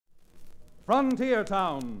Frontier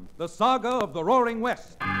Town, the saga of the Roaring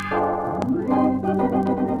West.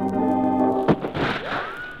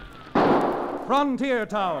 Frontier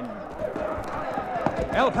Town.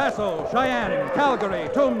 El Paso, Cheyenne, Calgary,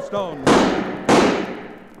 Tombstone.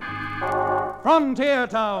 Frontier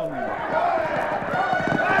Town.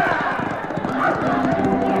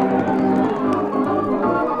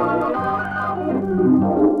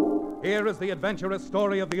 Here is the adventurous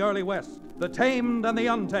story of the early West, the tamed and the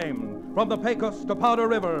untamed, from the Pecos to Powder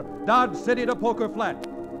River, Dodge City to Poker Flat.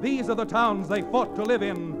 These are the towns they fought to live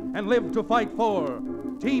in and lived to fight for,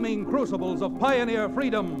 teeming crucibles of pioneer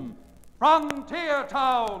freedom. Frontier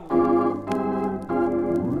Town!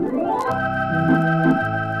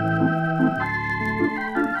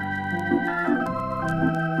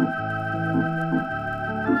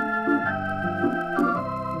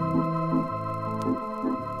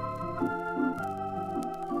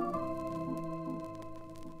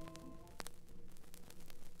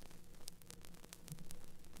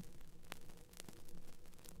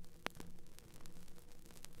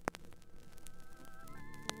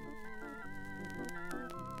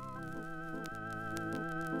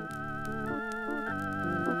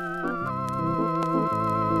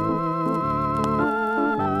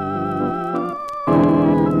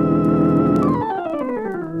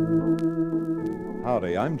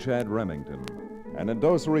 Howdy, I'm Chad Remington, and in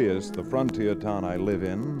Dos Rios, the frontier town I live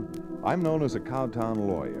in, I'm known as a cowtown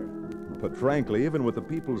lawyer. But frankly, even with the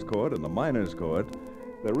People's Court and the Miners' Court,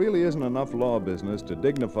 there really isn't enough law business to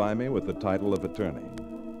dignify me with the title of attorney.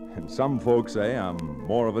 And some folks say I'm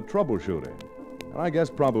more of a troubleshooter, and I guess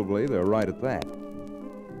probably they're right at that.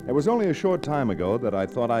 It was only a short time ago that I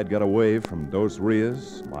thought I'd get away from Dos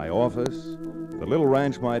Rios, my office, the little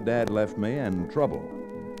ranch my dad left me, and trouble.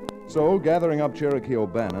 So, gathering up Cherokee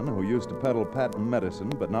O'Bannon, who used to peddle patent medicine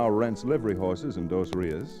but now rents livery horses in Dos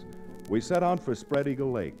Rios, we set out for Spread Eagle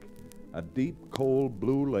Lake, a deep, cold,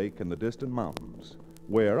 blue lake in the distant mountains,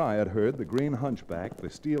 where I had heard the green hunchback, the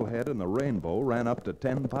steelhead, and the rainbow ran up to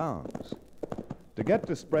 10 pounds. To get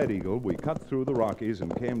to Spread Eagle, we cut through the Rockies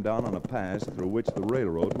and came down on a pass through which the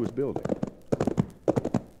railroad was building.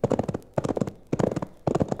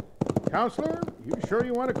 Counselor, you sure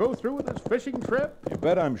you want to go through with this fishing trip? You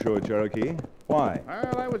bet I'm sure, Cherokee. Why?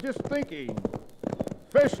 Well, I was just thinking.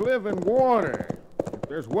 Fish live in water. If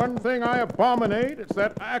there's one thing I abominate, it's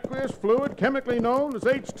that aqueous fluid chemically known as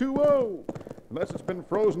H2O. Unless it's been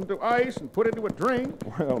frozen to ice and put into a drink.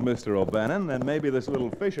 Well, Mr. O'Bannon, then maybe this little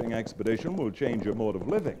fishing expedition will change your mode of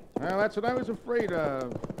living. Well, that's what I was afraid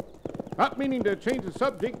of. Not meaning to change the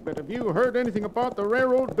subject, but have you heard anything about the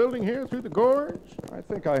railroad building here through the gorge? I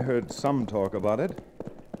think I heard some talk about it.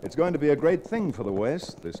 It's going to be a great thing for the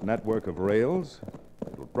West, this network of rails.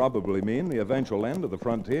 It'll probably mean the eventual end of the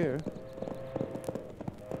frontier.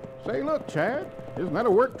 Say, look, Chad, isn't that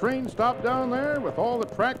a work train stopped down there with all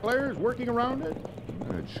the track layers working around it?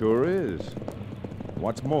 It sure is.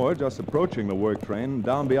 What's more, just approaching the work train,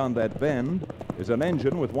 down beyond that bend, is an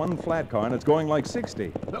engine with one flat car, and it's going like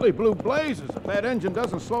 60. Billy blue blazes. If that engine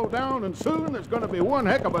doesn't slow down, and soon there's going to be one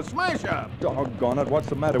heck of a smash-up. Doggone it, what's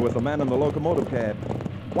the matter with the man in the locomotive cab?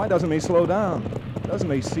 Why doesn't he slow down? Doesn't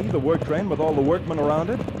he see the work train with all the workmen around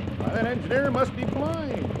it? Why, that engineer must be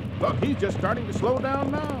blind. Look, he's just starting to slow down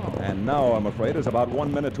now. And now, I'm afraid, is about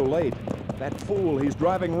 1 minute too late. That fool, he's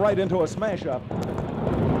driving right into a smash-up.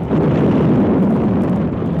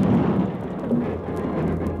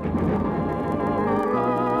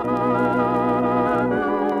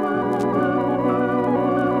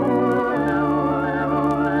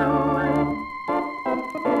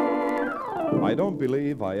 I don't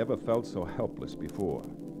believe I ever felt so helpless before.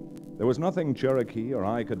 There was nothing Cherokee or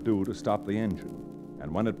I could do to stop the engine,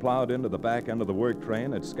 and when it plowed into the back end of the work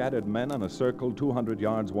train, it scattered men in a circle 200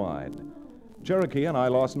 yards wide. Cherokee and I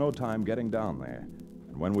lost no time getting down there,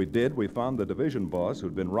 and when we did, we found the division boss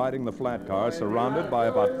who'd been riding the flat car surrounded by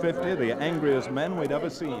about 50 of the angriest men we'd ever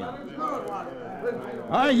seen.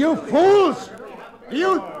 You fools! Do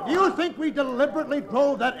you think we deliberately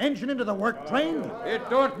drove that engine into the work train? It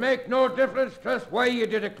don't make no difference just why you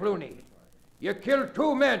did it, Clooney. You killed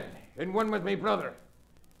 2 men, and one was me brother.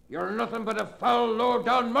 You're nothing but a foul,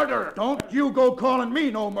 low-down murderer. Don't you go calling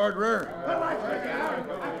me no murderer.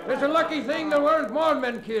 It's a lucky thing there weren't more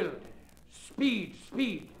men killed.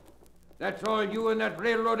 Speed. That's all you and that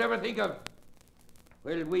railroad ever think of.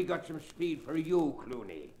 Well, we got some speed for you,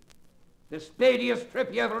 Clooney. The speediest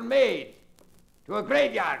trip you ever made. To a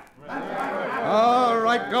graveyard. All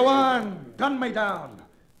right, go on. Gun me down.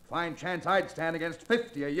 Fine chance I'd stand against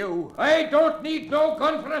 50 of you. I don't need no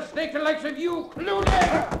gun for a snake the likes of you, Clooney.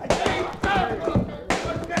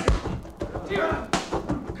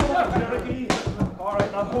 Come on, Cherokee.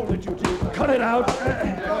 Now hold it, you two. Cut it out.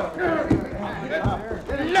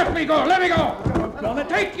 Let me go! Let me go!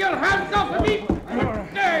 Take your hands off of me!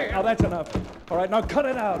 Now that's enough. All right, now cut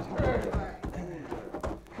it out.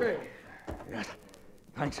 Yes.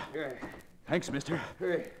 Thanks. Thanks, mister.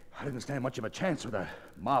 I didn't stand much of a chance with a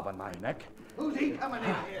mob on my neck. Who's he coming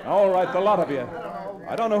in here? All right, the lot of you.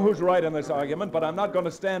 I don't know who's right in this argument, but I'm not going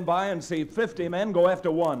to stand by and see 50 men go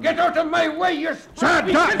after one. Get out of my way, you Shut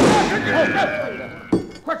up!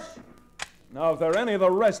 What's... Now, if there are any of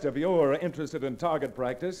the rest of you who are interested in target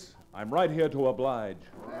practice, I'm right here to oblige.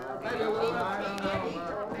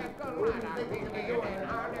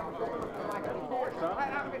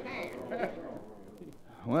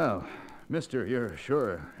 Well, mister, you're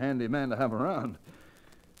sure a handy man to have around.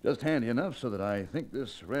 Just handy enough so that I think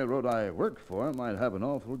this railroad I work for might have an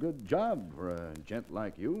awful good job for a gent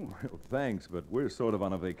like you. Well, thanks, but we're sort of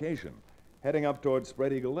on a vacation, heading up towards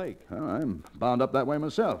Spread Eagle Lake. Well, I'm bound up that way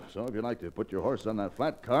myself, so if you'd like to put your horse on that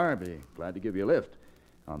flat car, I'd be glad to give you a lift.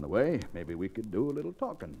 On the way, maybe we could do a little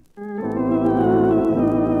talking.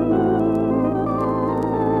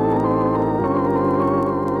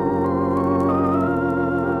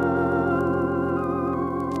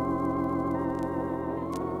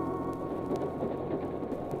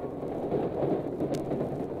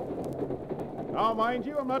 Now, mind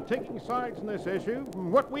you, I'm not taking sides in this issue.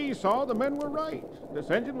 From what we saw, the men were right. This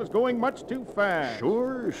engine was going much too fast.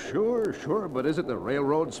 Sure, but is it the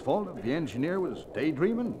railroad's fault if the engineer was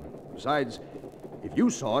daydreaming? Besides, if you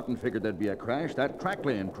saw it and figured there'd be a crash, that track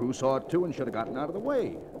laying crew saw it too and should have gotten out of the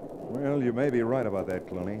way. Well, you may be right about that,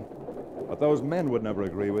 Clooney. But those men would never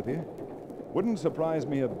agree with you. Wouldn't surprise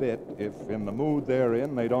me a bit if, in the mood they're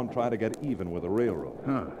in, they don't try to get even with the railroad.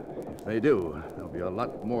 Huh. If they do, there'll be a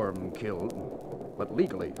lot more of them killed. But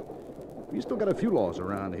legally. We still got a few laws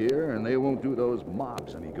around here, and they won't do those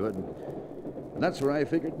mobs any good. And that's where I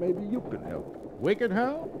figured maybe you could help. We could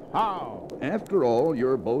help? How? After all,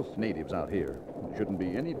 you're both natives out here. It shouldn't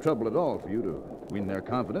be any trouble at all for you to win their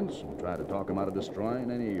confidence and try to talk them out of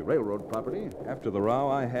destroying any railroad property. After the row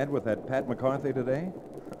I had with that Pat McCarthy today,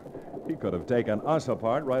 he could have taken us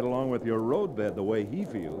apart right along with your roadbed the way he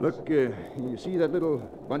feels. Look, you see that little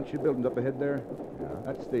bunch of buildings up ahead there? Yeah.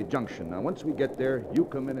 That's the junction. Now, once we get there, you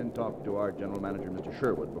come in and talk to our general manager, Mr.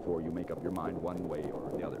 Sherwood, before you make up your mind one way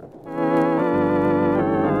or the other.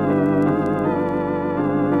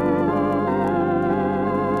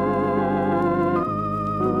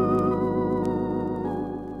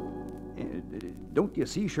 Don't you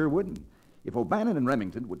see, Sherwood? If O'Bannon and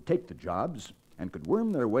Remington would take the jobs and could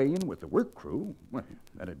worm their way in with the work crew, well,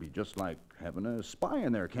 that'd be just like having a spy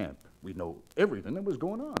in their camp. We'd know everything that was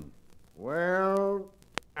going on. Well,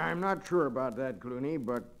 I'm not sure about that, Clooney,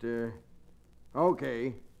 but,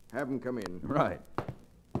 okay. Have them come in. Right.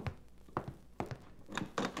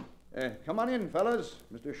 Come on in, fellas.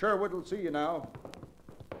 Mr. Sherwood will see you now.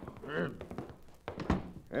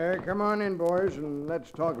 Come on in, boys, and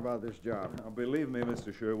let's talk about this job. Now, believe me,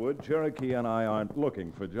 Mr. Sherwood, Cherokee and I aren't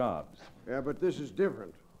looking for jobs. Yeah, but this is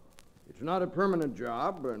different. It's not a permanent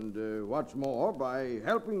job, and what's more, by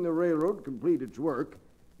helping the railroad complete its work,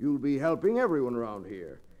 you'll be helping everyone around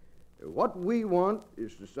here. What we want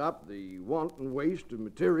is to stop the wanton waste of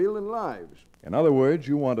material and lives. In other words,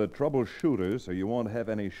 you want a troubleshooter so you won't have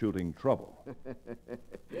any shooting trouble.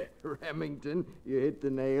 Remington, you hit the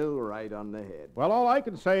nail right on the head. Well, all I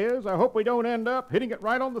can say is I hope we don't end up hitting it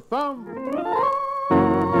right on the thumb.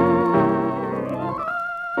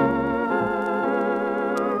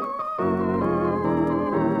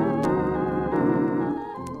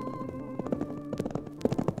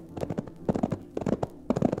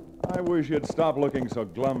 I wish you'd stop looking so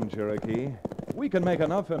glum, Cherokee. We can make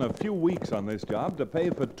enough in a few weeks on this job to pay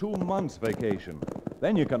for 2 months' vacation.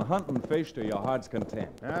 Then you can hunt and fish to your heart's content.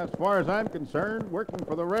 As far as I'm concerned, working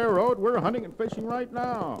for the railroad, we're hunting and fishing right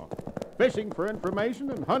now. Fishing for information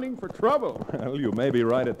and hunting for trouble. Well, you may be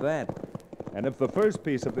right at that. And if the first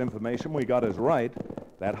piece of information we got is right,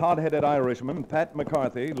 that hot-headed Irishman, Pat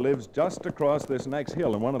McCarthy, lives just across this next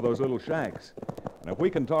hill in one of those little shacks. And if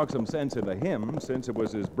we can talk some sense into him, since it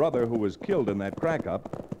was his brother who was killed in that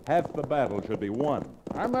crack-up, half the battle should be won.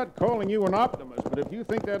 I'm not calling you an optimist, but if you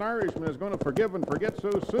think that Irishman is going to forgive and forget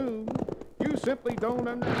so soon, you simply don't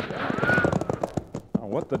understand. Now,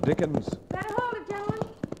 what the dickens? Better hold it, gentlemen.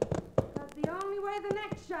 Because the only way the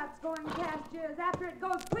next shot's going past you is after it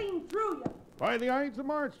goes clean through you. By the Ides of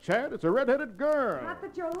March, Chad, it's a red-headed girl. Not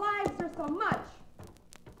that your lives are so much.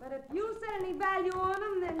 But if you set any value on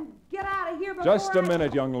them, then get out of here before Just a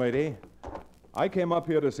minute, young lady. I came up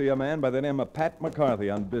here to see a man by the name of Pat McCarthy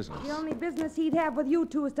on business. The only business he'd have with you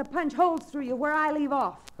two is to punch holes through you where I leave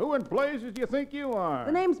off. Who in blazes do you think you are?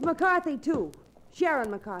 The name's McCarthy, too. Sharon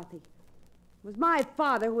McCarthy. It was my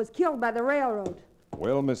father who was killed by the railroad.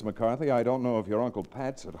 Well, Miss McCarthy, I don't know if your Uncle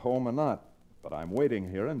Pat's at home or not, but I'm waiting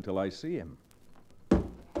here until I see him.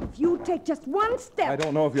 If you take just one step... I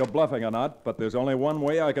don't know if you're bluffing or not, but there's only one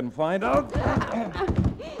way I can find out.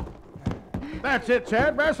 That's it,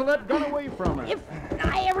 Chad. Wrestle that gun away from her. If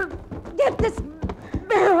I ever get this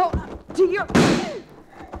barrel to your...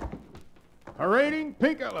 Parading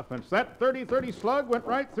pink elephants. That 30-30 slug went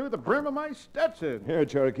right through the brim of my Stetson. Here,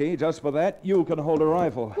 Cherokee, just for that, you can hold a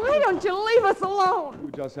rifle. Why don't you leave us alone?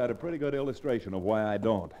 You just had a pretty good illustration of why I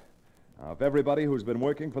don't. Now, if everybody who's been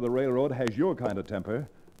working for the railroad has your kind of temper,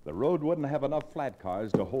 the road wouldn't have enough flat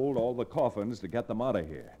cars to hold all the coffins to get them out of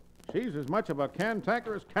here. She's as much of a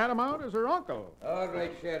cantankerous catamount as her uncle. All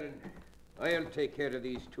right, Sharon. I'll take care of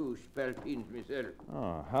these two spalpeens myself.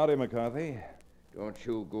 Oh, howdy, McCarthy. Don't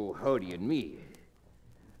you go howdying me.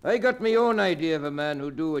 I got my own idea of a man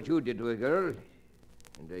who'd do what you did to a girl.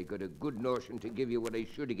 And I got a good notion to give you what I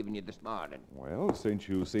should have given you this morning. Well, since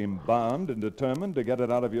you seem bound and determined to get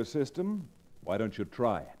it out of your system, why don't you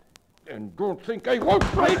try it? And don't think I won't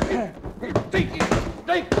fight it. Take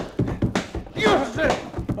you, sir.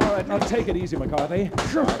 All right, now take it easy, McCarthy.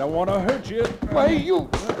 I don't want to hurt you. Why, you...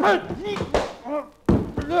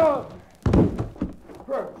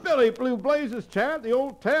 Billy Blue Blazes, Chad. The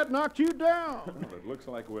old Tad knocked you down. Well, it looks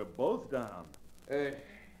like we're both down.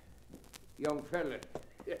 Young fella,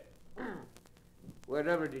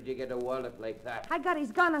 wherever did you get a wallet like that? I got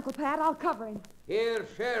his gun, Uncle Pat. I'll cover him. Here,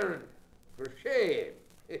 Sharon, for shame.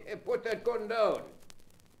 Put that gun down.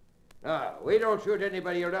 Now, we don't shoot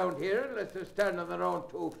anybody around here unless they stand on their own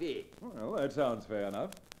 2 feet. Well, that sounds fair enough.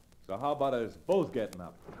 So how about us both getting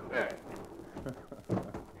up?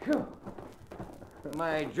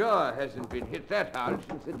 My jaw hasn't been hit that hard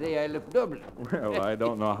since the day I left Dublin. Well, I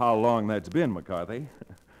don't know how long that's been, McCarthy.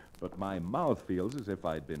 But my mouth feels as if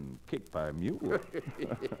I'd been kicked by a mule.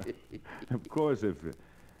 Of course, if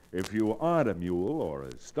you aren't a mule or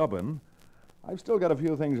as stubborn, I've still got a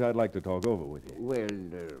few things I'd like to talk over with you. Well,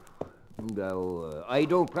 I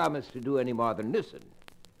don't promise to do any more than listen.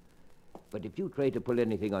 But if you try to pull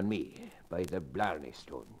anything on me, by the Blarney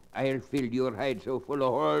Stone, I'll fill your hide so full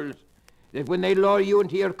of holes that when they lower you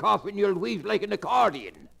into your coffin, you'll wheeze like an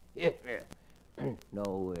accordion.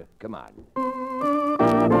 No, come on.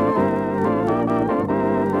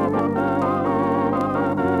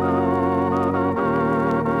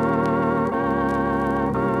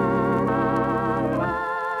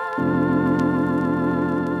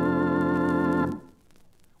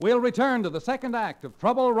 We'll return to the second act of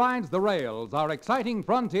Trouble Rides the Rails, our exciting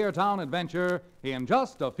frontier town adventure, in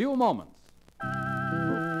just a few moments.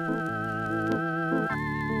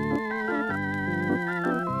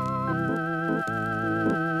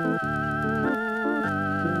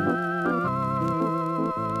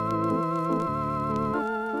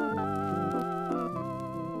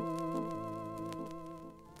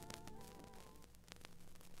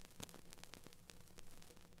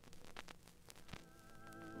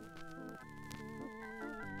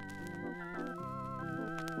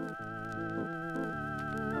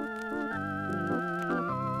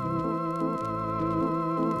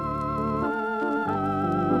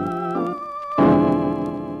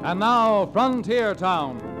 And now, Frontier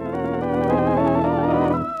Town.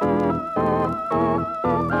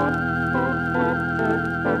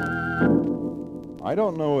 I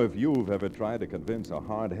don't know if you've ever tried to convince a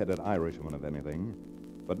hard-headed Irishman of anything,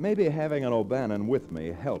 but maybe having an O'Bannon with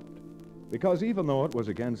me helped. Because even though it was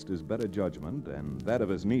against his better judgment and that of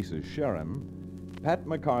his nieces, Sharon, Pat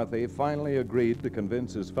McCarthy finally agreed to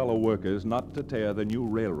convince his fellow workers not to tear the new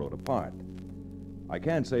railroad apart. I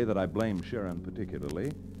can't say that I blame Sharon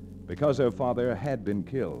particularly, because her father had been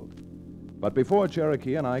killed. But before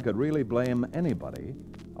Cherokee and I could really blame anybody,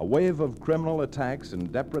 a wave of criminal attacks and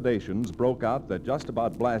depredations broke out that just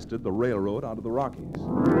about blasted the railroad out of the Rockies.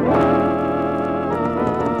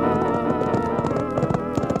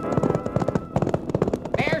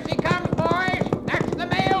 There she comes, boys. That's the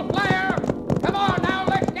mail flyer. Come on now,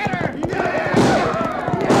 let's get her.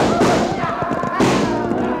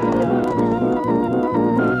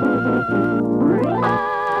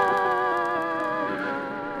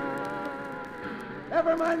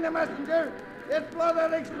 Never mind the messenger. Let's blow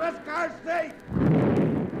that express car straight.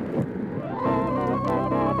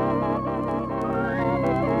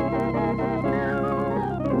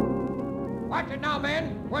 Watch it now,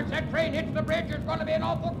 men. Once that train hits the bridge, there's going to be an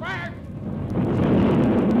awful crash.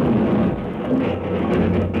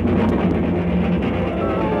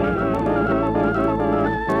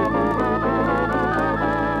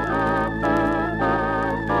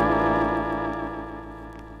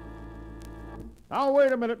 Now,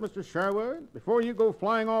 wait a minute, Mr. Sherwood. Before you go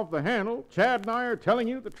flying off the handle, Chad and I are telling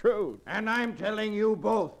you the truth. And I'm telling you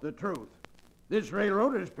both the truth. This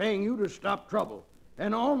railroad is paying you to stop trouble.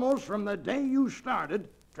 And almost from the day you started,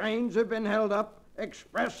 trains have been held up,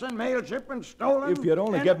 express and mail shipments stolen. If you'd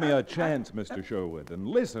only give me a chance, Mr. Sherwood, and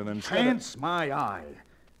listen and Chance my eye.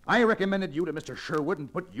 I recommended you to Mr. Sherwood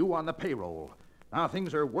and put you on the payroll. Now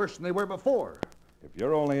things are worse than they were before. If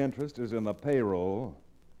your only interest is in the payroll,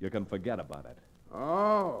 you can forget about it.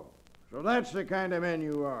 Oh, so that's the kind of men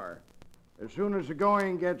you are. As soon as the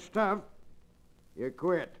going gets tough, you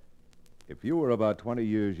quit. If you were about 20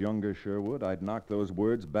 years younger, Sherwood, I'd knock those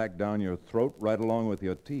words back down your throat right along with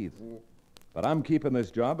your teeth. But I'm keeping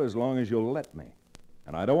this job as long as you'll let me.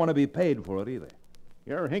 And I don't want to be paid for it either.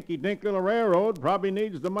 Your hinky-dink little railroad probably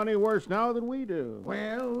needs the money worse now than we do.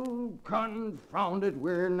 Well, confound it,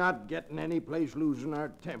 we're not getting any place losing our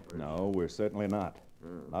tempers. No, we're certainly not.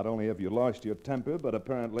 Not only have you lost your temper, but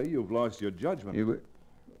apparently you've lost your judgment.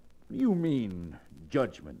 You mean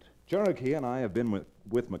judgment? Cherokee and I have been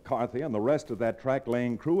with McCarthy and the rest of that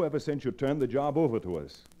track-laying crew ever since you turned the job over to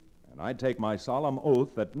us. And I take my solemn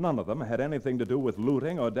oath that none of them had anything to do with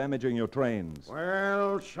looting or damaging your trains.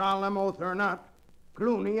 Well, solemn oath or not,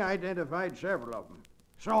 Clooney identified several of them.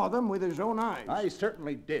 Saw them with his own eyes. I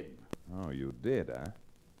certainly did. Oh, you did, huh?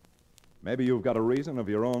 Maybe you've got a reason of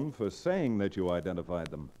your own for saying that you identified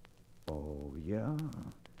them. Oh, yeah?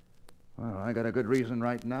 Well, I got a good reason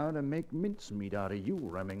right now to make mincemeat out of you,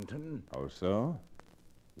 Remington. Oh, so?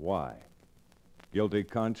 Why? Guilty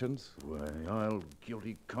conscience? Why, I'll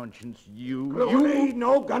guilty conscience you. Clooney,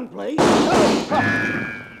 no gunplay.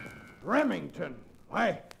 Remington.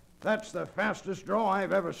 Why, that's the fastest draw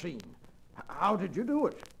I've ever seen. How did you do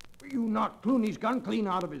it? You knocked Clooney's gun clean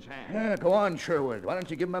out of his hand. Yeah, go on, Sherwood. Why don't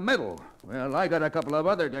you give him a medal? Well, I got a couple of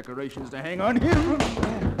other decorations to hang on him.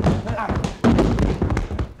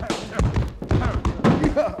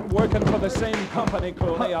 Working for the same company,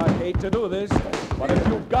 Clooney. I hate to do this, but if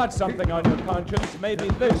you've got something on your conscience, maybe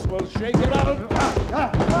this will shake it out.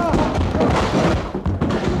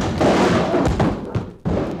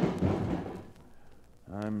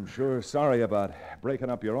 I'm sure sorry about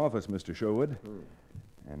breaking up your office, Mr. Sherwood.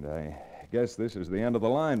 And I guess this is the end of the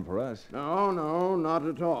line for us. No, not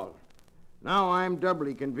at all. Now I'm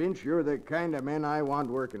doubly convinced you're the kind of men I want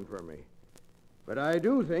working for me. But I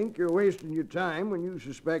do think you're wasting your time when you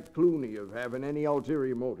suspect Clooney of having any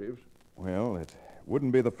ulterior motives. Well, it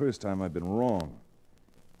wouldn't be the first time I've been wrong.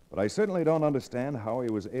 But I certainly don't understand how he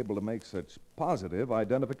was able to make such positive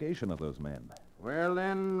identification of those men. Well,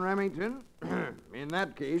 then, Remington, in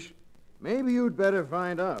that case, maybe you'd better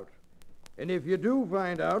find out. And if you do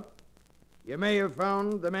find out, you may have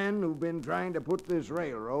found the men who've been trying to put this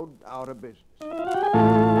railroad out of business.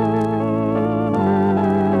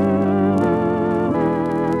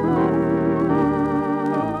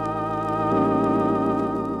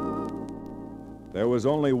 There was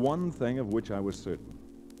only one thing of which I was certain.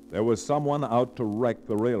 There was someone out to wreck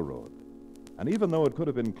the railroad. And even though it could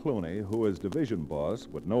have been Clooney, who as division boss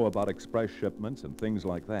would know about express shipments and things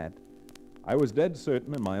like that, I was dead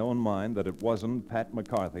certain in my own mind that it wasn't Pat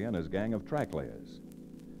McCarthy and his gang of tracklayers.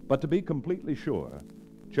 But to be completely sure,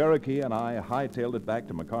 Cherokee and I hightailed it back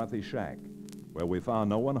to McCarthy's shack, where we found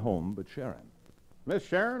no one home but Sharon. Miss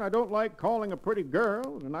Sharon, I don't like calling a pretty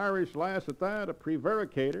girl, and an Irish lass at that, a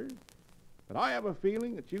prevaricator. But I have a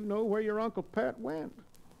feeling that you know where your Uncle Pat went.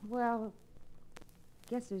 Well,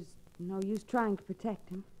 guess there's no use trying to protect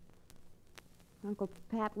him. Uncle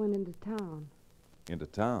Pat went into town. Into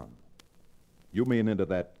town? You mean into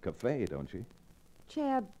that cafe, don't you?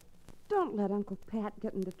 Chad, don't let Uncle Pat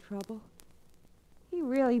get into trouble. He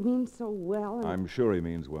really means so well. And I'm sure he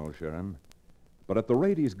means well, Sharon. But at the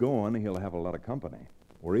rate he's going, he'll have a lot of company.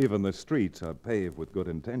 Or even the streets are paved with good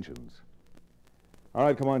intentions. All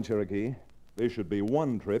right, come on, Cherokee. This should be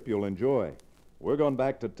one trip you'll enjoy. We're going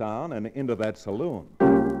back to town and into that saloon.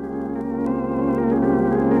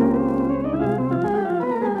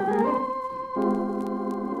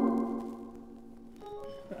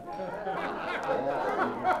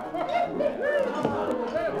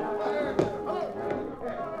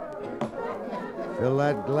 Fill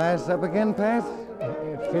that glass up again, Pat?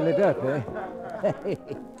 Fill it up, eh?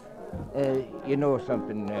 You know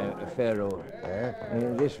something, Pharaoh.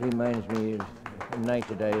 This reminds me of the night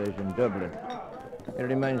that I was in Dublin. It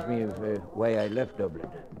reminds me of why I left Dublin.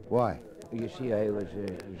 Why? You see, I was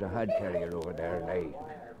a hod carrier over there,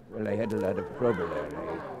 and I had a lot of trouble there.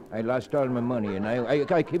 I lost all my money, and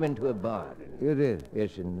I came into a bar. You did?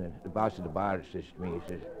 Yes, and the boss of the bar says to me, he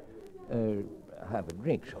says, have a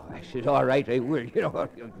drink. So I said, all right, I will, you know.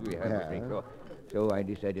 We have a drink. So I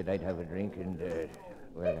decided I'd have a drink, and,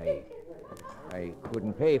 well, I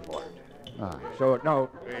couldn't pay for it. So now,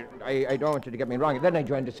 I don't want you to get me wrong. Then I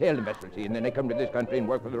joined the sailing vessel, see, and then I come to this country and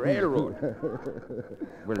work for the railroad.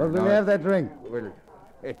 Well, will you have that drink? Well,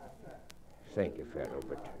 thank you, Pharaoh,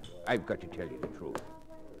 but I've got to tell you the truth.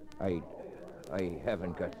 I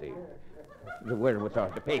haven't got the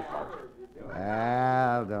wherewithal to pay for it.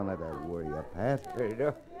 Well, don't let that worry you, Pat. There you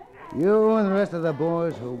go. You and the rest of the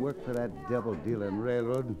boys who work for that devil-dealing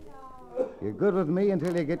railroad, you're good with me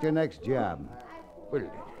until you get your next job. Well,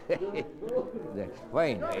 that's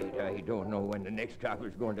fine. I don't know when the next job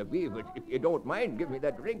is going to be, but if you don't mind, give me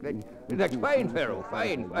that drink. That's fine, Pharaoh.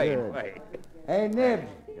 Fine. Hey, Nibs.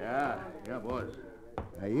 Yeah, boys.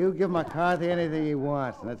 Now, you give McCarthy anything he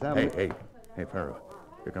wants, and that's how... Hey, Pharaoh.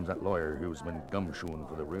 Here comes that lawyer who's been gumshoeing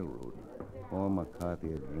for the railroad. Pour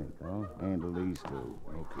McCarthy a drink, huh? Handle these two.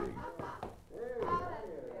 Okay.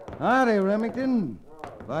 Howdy, Remington.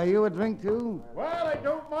 Buy you a drink, too? Well, I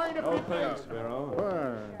don't mind if Oh, you thanks, do.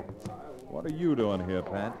 Pharaoh. What are you doing here,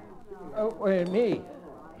 Pat? Oh, well, me?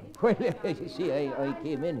 Well, you see, I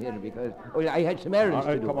came in here because I had some errands All to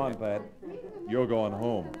right, do. come on, Pat. You're going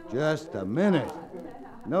home. Just a minute.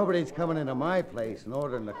 Nobody's coming into my place and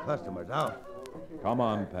ordering the customers out. Come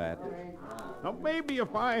on, Pat. Now, maybe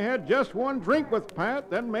if I had just one drink with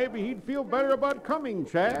Pat, then maybe he'd feel better about coming,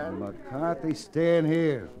 Chad. McCarthy's staying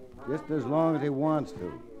here, just as long as he wants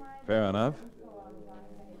to. Fair enough.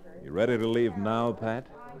 You ready to leave now, Pat?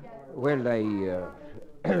 Well,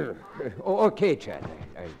 okay, Chad.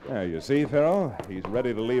 Yeah, you see, Pharaoh? He's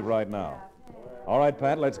ready to leave right now. All right,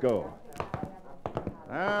 Pat, let's go.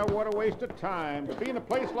 What a waste of time to be in a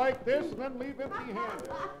place like this and then leave empty-handed.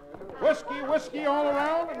 Whiskey all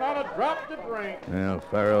around and not a drop to drink. Well,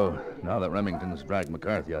 Pharaoh, now that Remington's dragged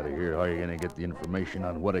McCarthy out of here, how are you going to get the information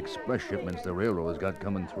on what express shipments the railroad's got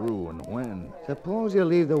coming through and when? Suppose you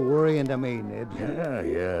leave the worrying to me, Nibs. Yeah.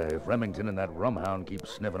 If Remington and that rumhound keep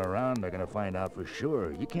sniffing around, they're going to find out for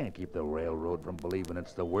sure. You can't keep the railroad from believing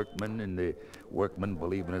it's the workmen and the workmen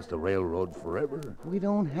believing it's the railroad forever. We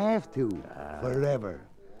don't have to. Forever.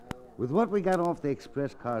 With what we got off the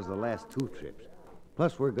express cars the last 2 trips,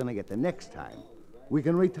 plus we're going to get the next time, we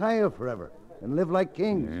can retire forever and live like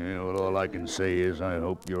kings. Yeah, well, all I can say is I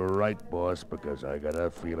hope you're right, boss, because I got a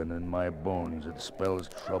feeling in my bones it spells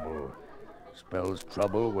trouble. Spells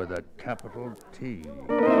trouble with a capital T.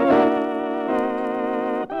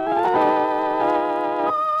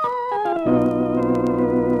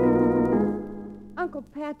 Uncle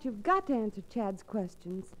Pat, you've got to answer Chad's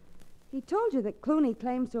questions. He told you that Clooney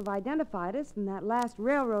claims to have identified us in that last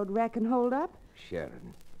railroad wreck and hold-up.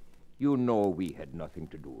 Sharon, you know we had nothing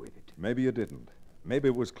to do with it. Maybe you didn't. Maybe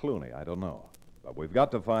it was Clooney. I don't know. But we've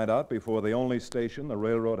got to find out before the only station the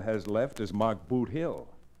railroad has left is marked Boot Hill.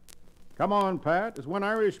 Come on, Pat. As one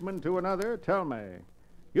Irishman to another, tell me.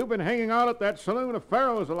 You've been hanging out at that saloon of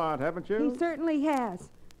Pharaoh's a lot, haven't you? He certainly has.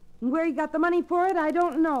 And where he got the money for it, I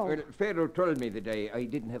don't know. Well, Pharaoh told me that I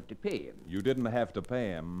didn't have to pay him. You didn't have to pay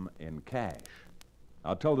him in cash.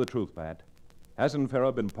 Now, tell the truth, Pat. Hasn't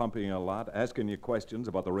Pharaoh been pumping you a lot, asking you questions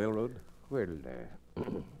about the railroad? Well,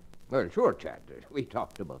 well, sure, Chad. We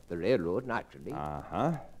talked about the railroad, naturally.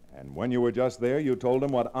 Uh-huh. And when you were just there, you told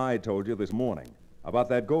him what I told you this morning. About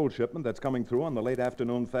that gold shipment that's coming through on the late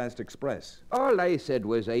afternoon fast express. All I said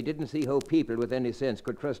was I didn't see how people with any sense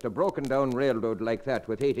could trust a broken-down railroad like that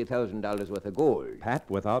with $80,000 worth of gold. Pat,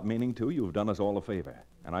 without meaning to, you've done us all a favor.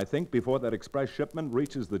 And I think before that express shipment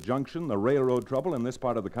reaches the junction, the railroad trouble in this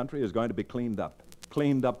part of the country is going to be cleaned up.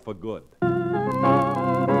 Cleaned up for good.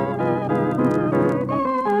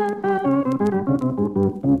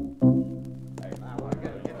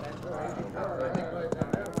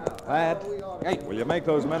 Pat, will you make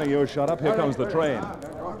those men of yours shut up? Here comes the train.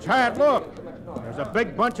 Chad, look. There's a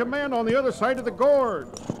big bunch of men on the other side of the gorge,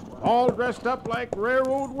 all dressed up like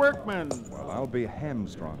railroad workmen. Well, I'll be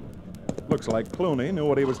hamstrung. Looks like Clooney knew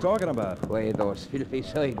what he was talking about. Why, those filthy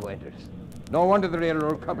sidewinders. No wonder the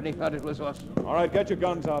railroad company thought it was us. All right, get your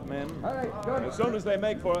guns out, men. All right, good. As soon as they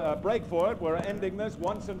make for break for it, we're ending this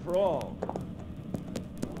once and for all.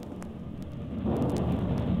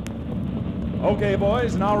 Okay,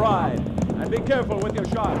 boys, now ride. And be careful with your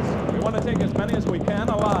shots. We want to take as many as we can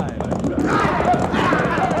alive.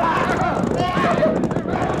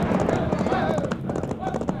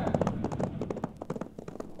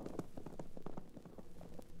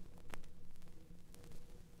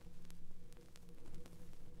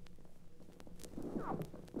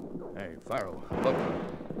 Hey, Pharaoh, look.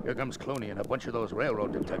 Here comes Clooney and a bunch of those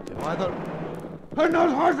railroad detectives. Turn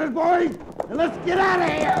those horses, boys, and let's get out of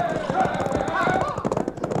here!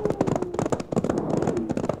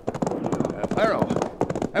 Pharaoh.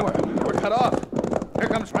 Hey, we're cut off. Here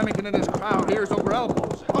comes Remington and his crowd, ears over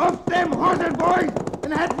elbows. Off them horses, boys,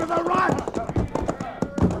 and head for the rock.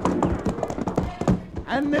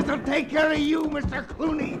 And this'll take care of you, Mr.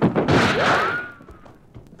 Clooney.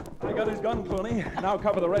 I got his gun, Clooney. Now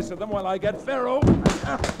cover the rest of them while I get Pharaoh.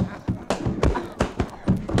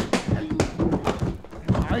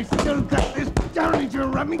 I still got this Derringer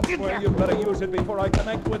Remington. Well, you better use it before I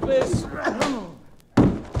connect with this.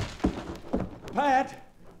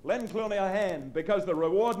 Pat, lend Clooney a hand, because the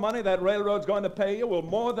reward money that railroad's going to pay you will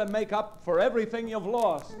more than make up for everything you've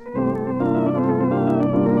lost.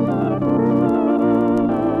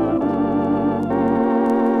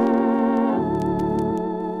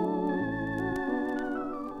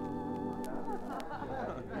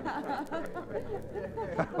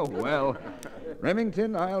 Oh, well,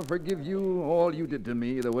 Remington, I'll forgive you all you did to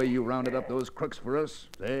me, the way you rounded up those crooks for us.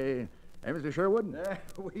 Hey, Mr. Sherwood?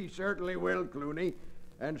 We certainly will, Clooney.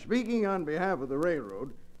 And speaking on behalf of the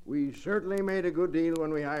railroad, we certainly made a good deal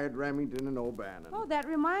when we hired Remington and O'Bannon. Oh, that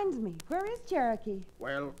reminds me. Where is Cherokee?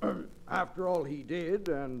 Well, after all he did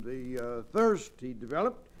and the thirst he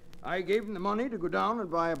developed, I gave him the money to go down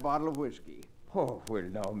and buy a bottle of whiskey. Oh, well,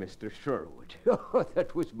 now, Mr. Sherwood. Oh,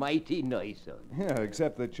 that was mighty nice of you. Yeah,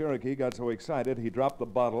 except that Cherokee got so excited he dropped the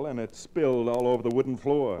bottle and it spilled all over the wooden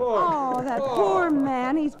floor. Oh, that poor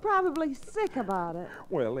man. He's probably sick about it.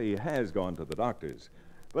 Well, he has gone to the doctor's.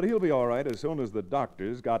 But he'll be all right as soon as the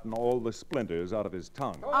doctor's gotten all the splinters out of his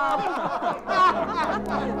tongue.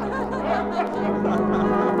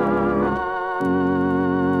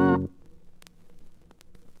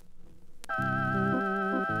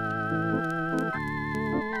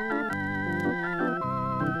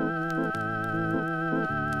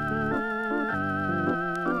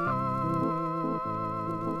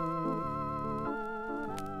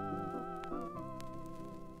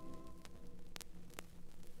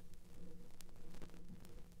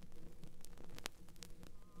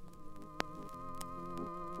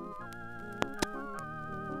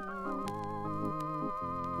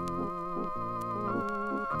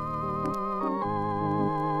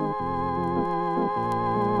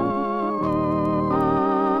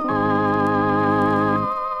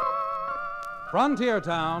 Frontier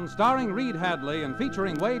Town, starring Reed Hadley and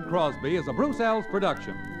featuring Wade Crosby, is a Bruce Ells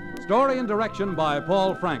production. Story and direction by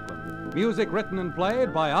Paul Franklin. Music written and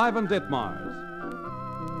played by Ivan Ditmars.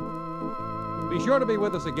 Be sure to be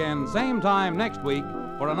with us again, same time next week,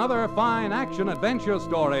 for another fine action-adventure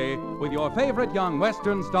story with your favorite young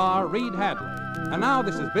Western star, Reed Hadley. And now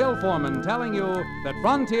this is Bill Foreman telling you that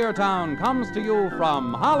Frontier Town comes to you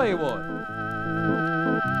from Hollywood.